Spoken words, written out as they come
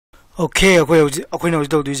Okay,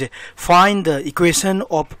 find the equation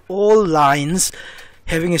of all lines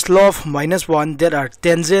having a slope -1 that are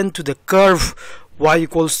tangent to the curve y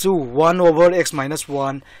equals to 1 over x minus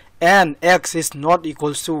 1 and x is not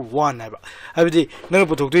equals to 1. The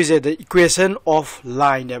equation of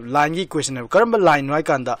line equation of line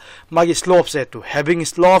magi slope set to having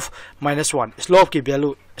slope -1 slope ki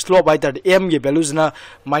value slope by the m ki values na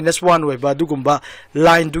 -1 way ba dugumba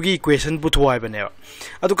line dugi equation putwa bane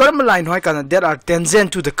adu karam line hoy kan there are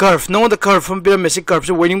tangent to the curve no the curve from basic curve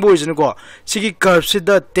so winning boys ko sigi curve si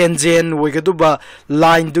the tangent way ga duba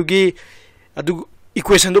line dugi adu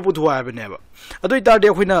equation do putwa bane ba adu itarde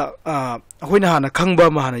akhina hana khangba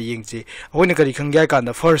ma hana yengji akhina kari khangya kan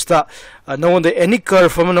the first no the any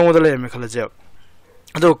curve from no the le me khalaje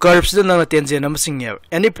ado curves the na tangent am singye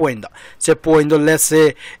any point say point let's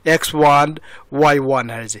say x1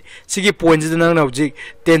 y1 haje sigi point the na object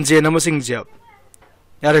tangent am singje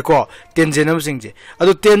yare ko tangent am singje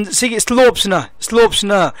ado sigi slopes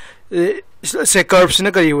na say curves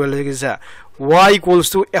na kari wala sa y equals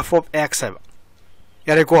to f of x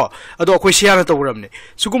yare ko ado koi siana to ramne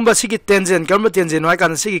sugumba sigi tangent karma tangent wa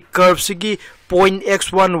kan sigi curve sigi point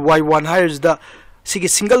x1 y1 hires the sigi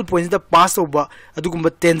single point the pass over adugumba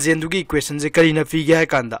tangent dugi equation je karina fi ga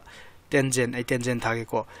kanda tangent ai tangent thage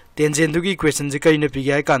ko tangent dugi equation je karina fi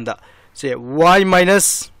ga kanda say y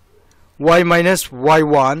minus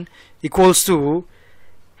y1 equals to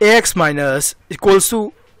x minus equals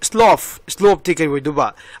to slope take with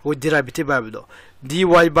duba with derivative by do dy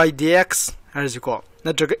by dx has ko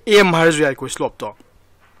natraga m has ya ko slope to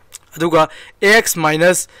aduga x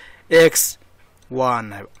minus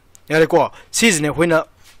x1 yare ko season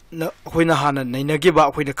hoina hana naina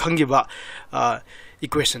giba hoina khangiba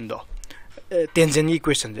equation do tangent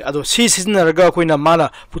equation ado season raga hoina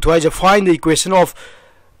mana puthwai je find the equation of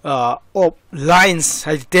lines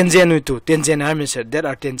has tangent to tangent I mean said there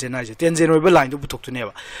are tangent has tangent over line to putok to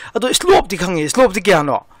neba ado slope di khangi slope di kya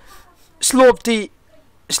no slope di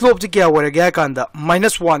kya wara ga kanda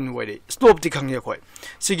 -1 wari slope di khangi ko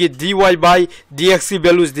sigi dy by dx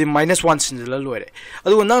values the -1 sinjala loire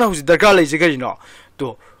adu nang hu darkar lai jega no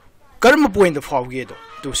to karma point the faw ge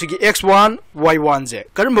to sigi x1 y1 je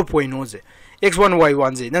karma point no je x1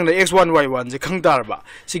 y1 je nang x1 y1 je khang dar ba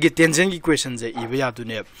sigi tangent equation je iba ya du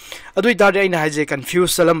ne adu ita de aina haje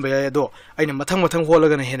confuse salam ba do aina mathang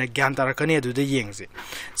holaga na hena gyan tar kane adu de yeng je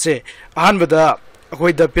se ahan bada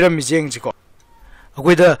akoi da pyramid jeng ji ko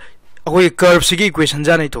akoi curve sigi equation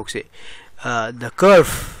ja nai tok se the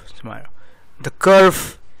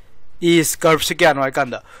curve is curve se kya no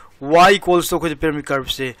kanda y equals to the pyramid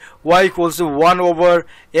curve se y equals to 1 over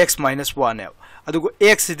x minus 1 adu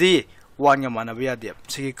x di 1 ga mana ba de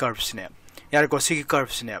sigi curve ne yar ko sigi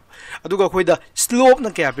curve ne adu ga khoi da slope na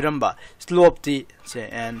kya piramba slope ti se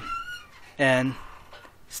and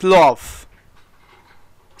slope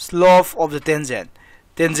of the tangent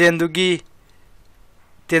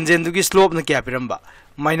dugi slope na kya piramba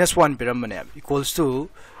 -1 piramba ne equals to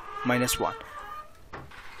 -1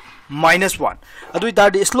 adu ita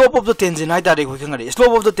the slope of the tangent ai ta de khoi khangari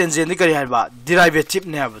slope of the tangent ni kari haiba derivative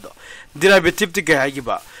ne haba do derivative ti kai gi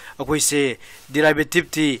ba akoi se derivative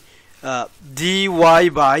ti dy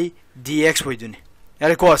by dx hoi dune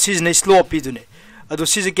yare ko sis ne slope pi dune adu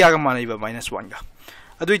sis kya ga manai ba -1 ga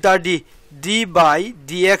adu ita d by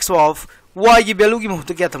dx of y gi value gi mu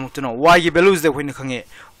to kya tamuk to no y gi values de hoi ne khange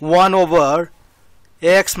 1 over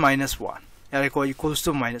x minus 1 yare ko equals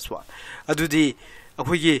to -1 adu di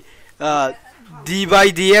akoi gi d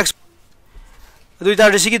by dx adu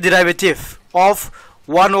ita sigi derivative of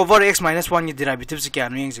 1 over x minus 1 ki derivative se kya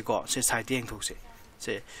no yeng se ko se side yeng thok se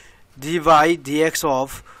d by dx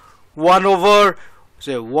of 1 over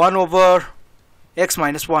x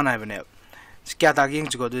minus 1 ai bane se kya ta yeng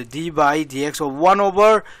ko d by dx of 1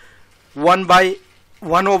 over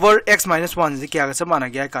x minus 1 se kya ga samana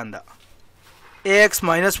gya kanda x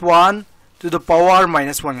minus 1 to the power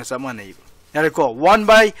 -1 ga samana yare ko 1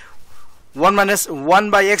 by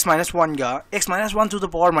x minus 1 ga x minus 1 to the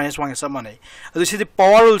power -1 ga samana adu si the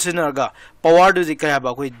power rules in ga power do kaya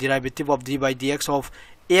ba koi derivative of d by dx of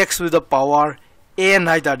x to the power n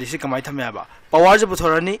hai da disi kamai thamya ba power je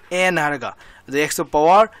buthorani n harga adu x to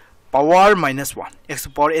power -1 x to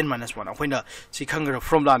power n -1 akoina si khangra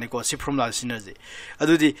formula ni ko si formula synergy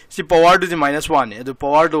adu di si power do di -1 ni adu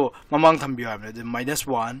power do mamang thambi ha the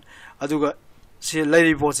 -1 adu ga si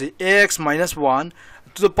lady pose x -1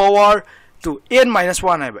 to the power to n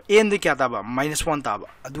 -1 hai ba n di kya ta ba -1 ta ba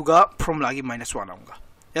adu ga formula gi -1 amga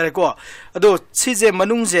yare ko adu si je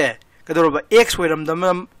manung je kadoro ba x oiram da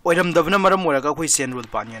maram ora ga koi sen rule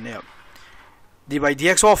pa ni ne d by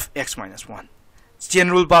dx of x -1 chain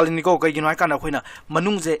rule palini ko kai ginoi kana khoina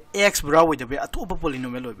manung je x bra with be atopa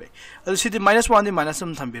polynomial loibe adu sidi -1 di minus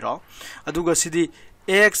sum thambiro aduga sidi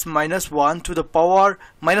x minus 1 to the power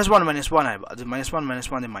minus 1 haiba adu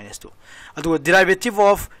 -1 di -2 aduga derivative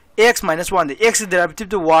of x minus 1 the x is derivative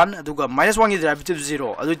to 1 aduga -1 is derivative to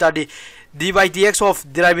 0 adu tadi d by dx of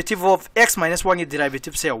derivative of x minus 1 is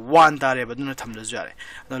derivative say 1 tare ba duna thamla jare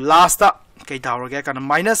last ta kai tawrage kana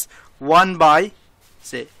 -1 by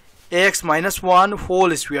say x minus 1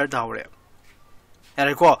 whole square tawre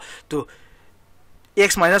ere ko to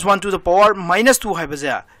x minus 1 to the power -2 haiba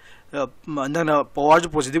ja nang power jo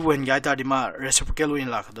positive when gai ta di ma reciprocal in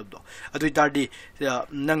la khadab do adu ta di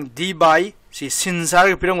nang d by si sin sar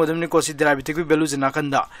pirang odam ni ko si derivative value jina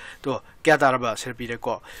kanda to kya taraba ser pire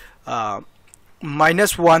ko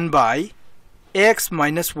 -1 by x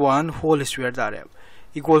minus 1 whole square tare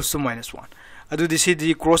equals to -1 adu this is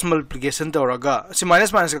the cross multiplication tawraga si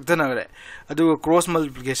minus kakthana gare adu cross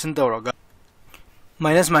multiplication tawraga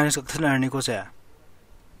minus kakthana ni ko se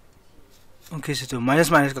okay so minus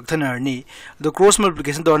kakthana ni the cross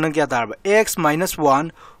multiplication tawna kya tarba x minus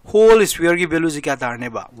 1 whole square ki value ji kya tarne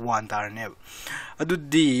ba 1 tarne adu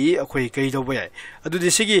di akhoi kai do ba adu di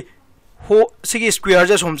sigi square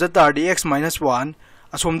ja somja tar di x minus 1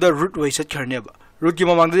 asom da root way set kharne ba root ki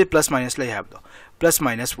mamang di plus minus lai have do plus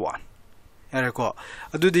minus 1 ere ko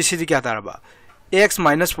adu di sidi kya tarba x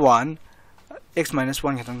minus 1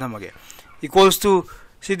 khatang thamage equals to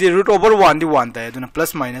sidi root over 1 di 1 ta aduna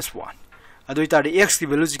plus minus 1 adu tar di x ki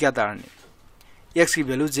value ji kya tarni x की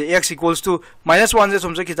value je x equals to -1 je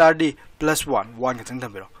somse ki tar di +1 khatang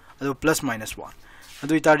thambiro adu plus -1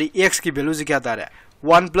 adu tar di x की value je kya tar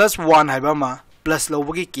 1 + 1 haiba ma plus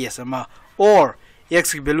lobagi case ama or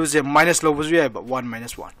x की value je minus lobaju haiba 1 -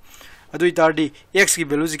 1 adu tar di x की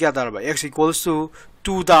value je kya tar ba x equals to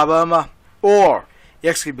 2 taba ma or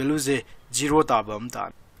x की value je 0 taba am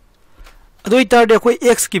ta adu tar de koi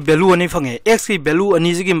x की value ani phange x की value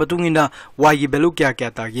ani ji gi matung ina y की value kya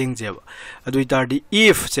ta yeng je ba adu tar di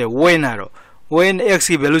if se when x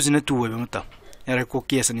की value jina 2 hoiba matam ere ko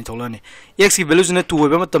case ani tholani x की value jina 2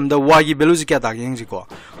 hoiba matam da y की value ji kya ta yeng ji ko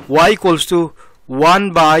y equals to 1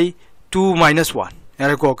 by 2 minus 1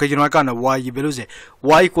 ere ko kai jina kana y की value je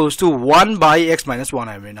y equals to 1 by x minus 1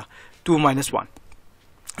 haimena 2 minus 1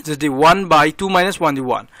 so the 1 by 2 minus 1 di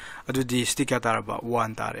 1 adu di sti kya tar ba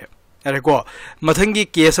 1 tare ere ko mathangi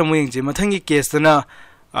case amu yengje mathangi case na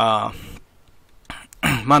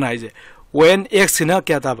mana ije when x na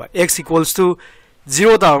kya ta ba x equals to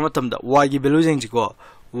 0 ta matam da y की value jeng ji ko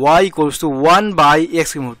y equals to 1 by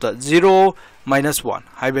x ki muta 0 minus 1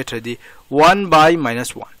 haibe thadi 1 by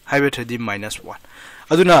minus 1 haibe thadi minus 1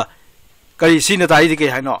 aduna kari sina tai di ke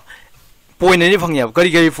haino point ani phangya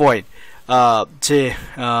kari point je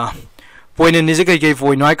point ani je kari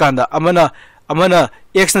point noi kanda amana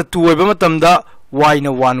x na 2 hoiba matam da y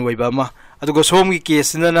na 1 hoiba ma adugo som gi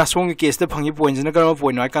case na som gi case da phangi point na karama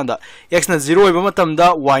point noi kanda x na 0 hoiba matam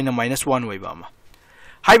da y na -1 hoiba ma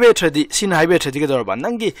haibe thadi sin haibe thadi ke dorba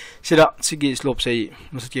nangi sira sigi slope sei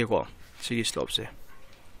musat ke ko sigi slope se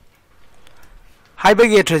haibe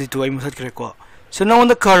ge thadi tu ai musat kre ko so na on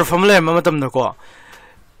the curve formula ma matam na ko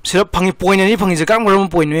sira phangi point ani phangi je kam garam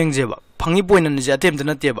point weng je ba phangi point ani je attempt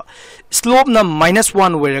na te ba slope na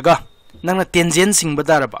 -1 weraga nangna tangent sing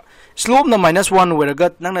batara ba slope na -1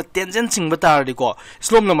 weraga nangna tangent sing batara di ko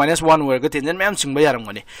slope na -1 weraga tangent mayam sing ba yaram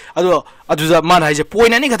ngani adu da man haije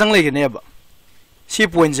point ani khatang lege ne ba si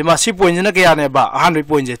point je na kaya ne ba 100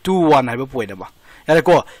 point je 2 1 haiba point ba yare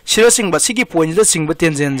ko sira sing ba sigi point da sing ba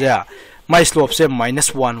tangent ja my slope se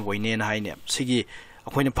 -1 woine na haine sigi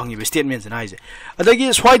akoina phangi be statement na haije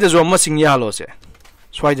adagi swai da zo ma sing ya lo se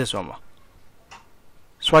swai da zo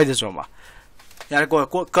ma yare ko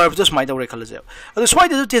curve just mai da re khala je adu swai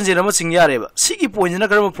da tangent ma sing ya re ba sigi point na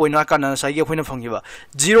karama point na kana sai ge akoina phangi ba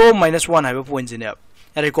 0 - 1 haiba point je ne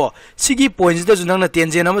yare ko sigi point da junang na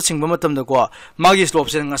tangent ma sing ba matam da ko magi slope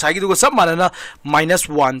se nga sai gi du ko sab mana na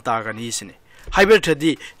 -1 ta ga ni sine haiba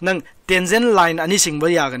thadi nang tangent line ani sing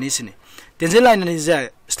ba ya ga ni sine tangent line ani ja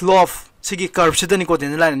slope sigi curve se da ni ko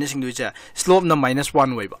tangent line ani sing du ja slope na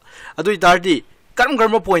 -1 hoiba adu itardi karam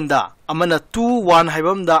point da amana 2 1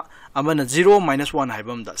 haibam da amana 0 - 1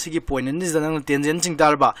 haibam da sigi point ani da nang tangent sing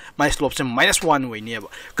darba my slope se -1 hoine ba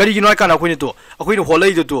kari gi noi kana khoini to akoini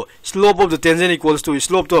holai to slope of the tangent equals to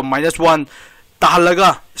slope to -1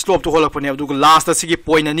 tahalaga slope to holak pane adu last da sigi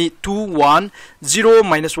point ani 2 1 0 -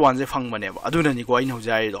 1 je phang bane ba aduna ni ko ai no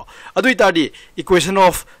jai do adu itardi equation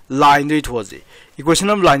of line dei thoje equation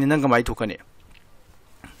of line nang kamai thokane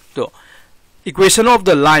to equation of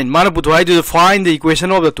the line mana puthoi to find the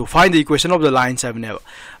equation of the two find the equation of the lines have never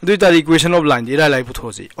do the equation of line ira lai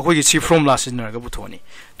puthoji akoi gi formula sinna ga puthoni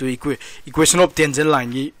to equation of tangent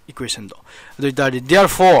line gi equation do do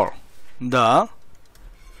therefore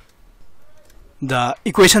the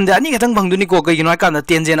equation da ani gatang bangduni ko kai gino kan da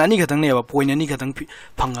tangent ani gatang ne ba point ani gatang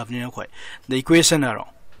phangap ni na khoi the equation aro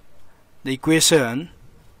the equation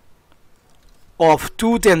of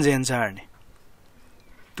two tangents are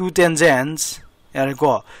two tangents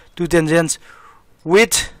two tangents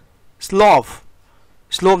with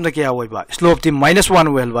slope na kya hoy ba slope ti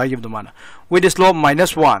 -1 well ba give the mana with the slope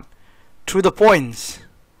 -1 through the points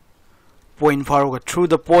point far through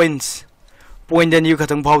the points point then you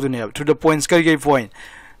khatang phau ne through the points kai point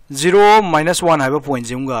 0 -1 have a point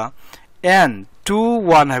jimga and 2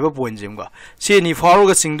 1 have a point jimga se ni far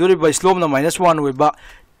ga singduri ba slope na -1 we ba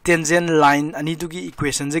tangent line ani tu gi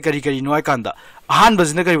equation je kari noi kanda ahan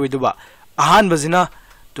bazina kari wedu ba ahan bazina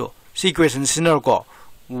to si equation sinner ko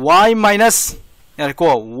y minus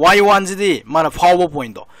ko y1 jidi mana phawbo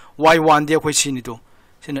point do y1 de khoi sini to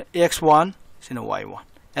sina x1 sina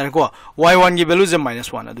y1 ko y1 gi value je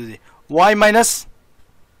 -1 adu di y minus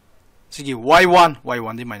sigi y1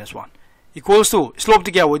 di -1 equals to slope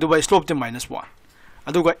ti kya wedu ba slope ti -1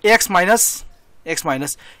 adu ga x minus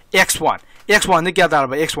x1 ni kya dar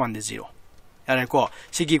ba x1 is 0 yare ko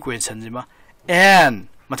sigi equation jima and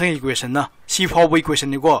mathang equation na si phawbo equation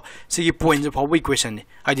ni ko sigi point je phawbo equation ni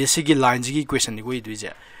ide sigi line ji equation ni ko idu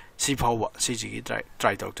je si phawbo si ji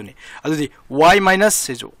try talk to ni adu di y minus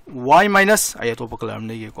se jo y minus aya to column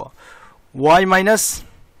ni ko y minus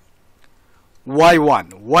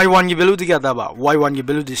y1 gi value ti kya da ba y1 gi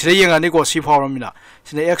value di sire yenga ni ko si phawro mina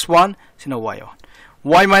sine x1 sine y1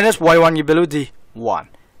 y minus y1 gi value di 1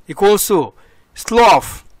 equals to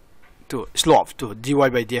slope to dy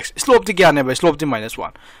by dx slope ti kya ne ba slope ti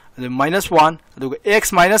 -1 the -1 adu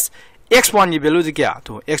x minus x1 gi value ti kya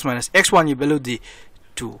to x minus x1 gi value di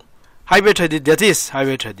 2 hypertrophy that is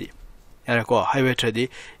hypertrophy yara ko hypertrophy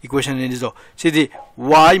equation is do see the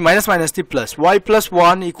y minus t plus y plus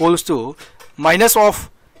 1 equals to minus of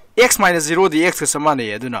x minus 0 the x ka saman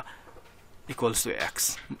hai aduna equals to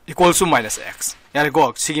x equals to minus x yara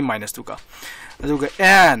ko sigi -2 ka aduga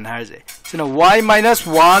n harje so y minus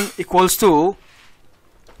 1 equals to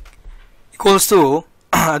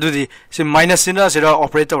adudi so minus in the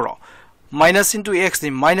operator minus into x the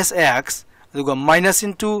minus x aduga minus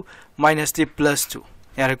into minus t plus 2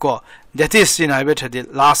 yare ko that is in I bet the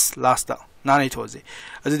last nani thoji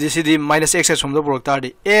adudi see the minus x from the product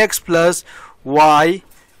the x plus y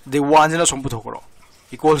the 1 in some puthokro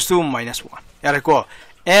equals to -1 yare ko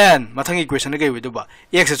and mathang equation ga we do ba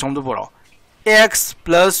x from the product x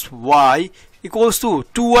plus y equals to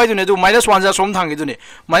 2y to ne do -1 ja som thang idune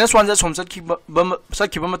 -1 ja som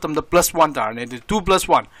sakhiba matam da +1 tar ne 2 plus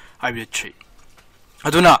 1 I will 3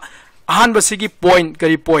 aduna ahan ba sigi point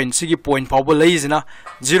kari point sigi point phawba leizina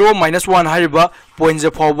 0 -1 hariba point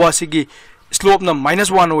je phawba sigi slope na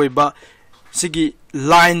 -1 oiba sigi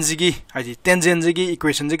line sigi haji tangent sigi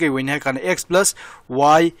equation sigi win kan x plus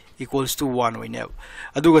y equals to 1 win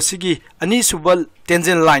aduga sigi ani subal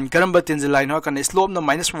tangent line karamba tangent line ha kan slope na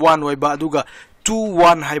 -1 oiba aduga 2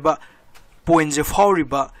 1 haiba point je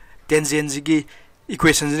phawriba tangent sigi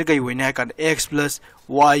equation sigi win kan x plus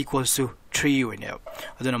y equals to 3 win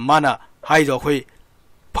aduna mana hai do khoi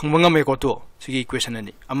phangmanga me ko to sigi equation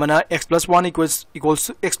ani amana x plus 1 equals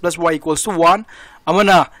to x plus y equals to 1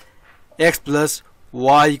 amana x plus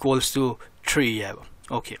y equals to 3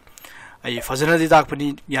 okay ai fazana di dak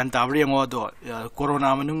pani yan tabri ngo do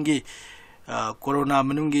corona manungi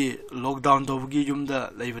lockdown to gi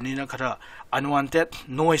jumda leibani na khara unwanted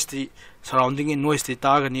noise ti surrounding in noise ti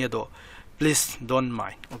tagani do please don't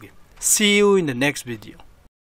mind okay see you in the next video.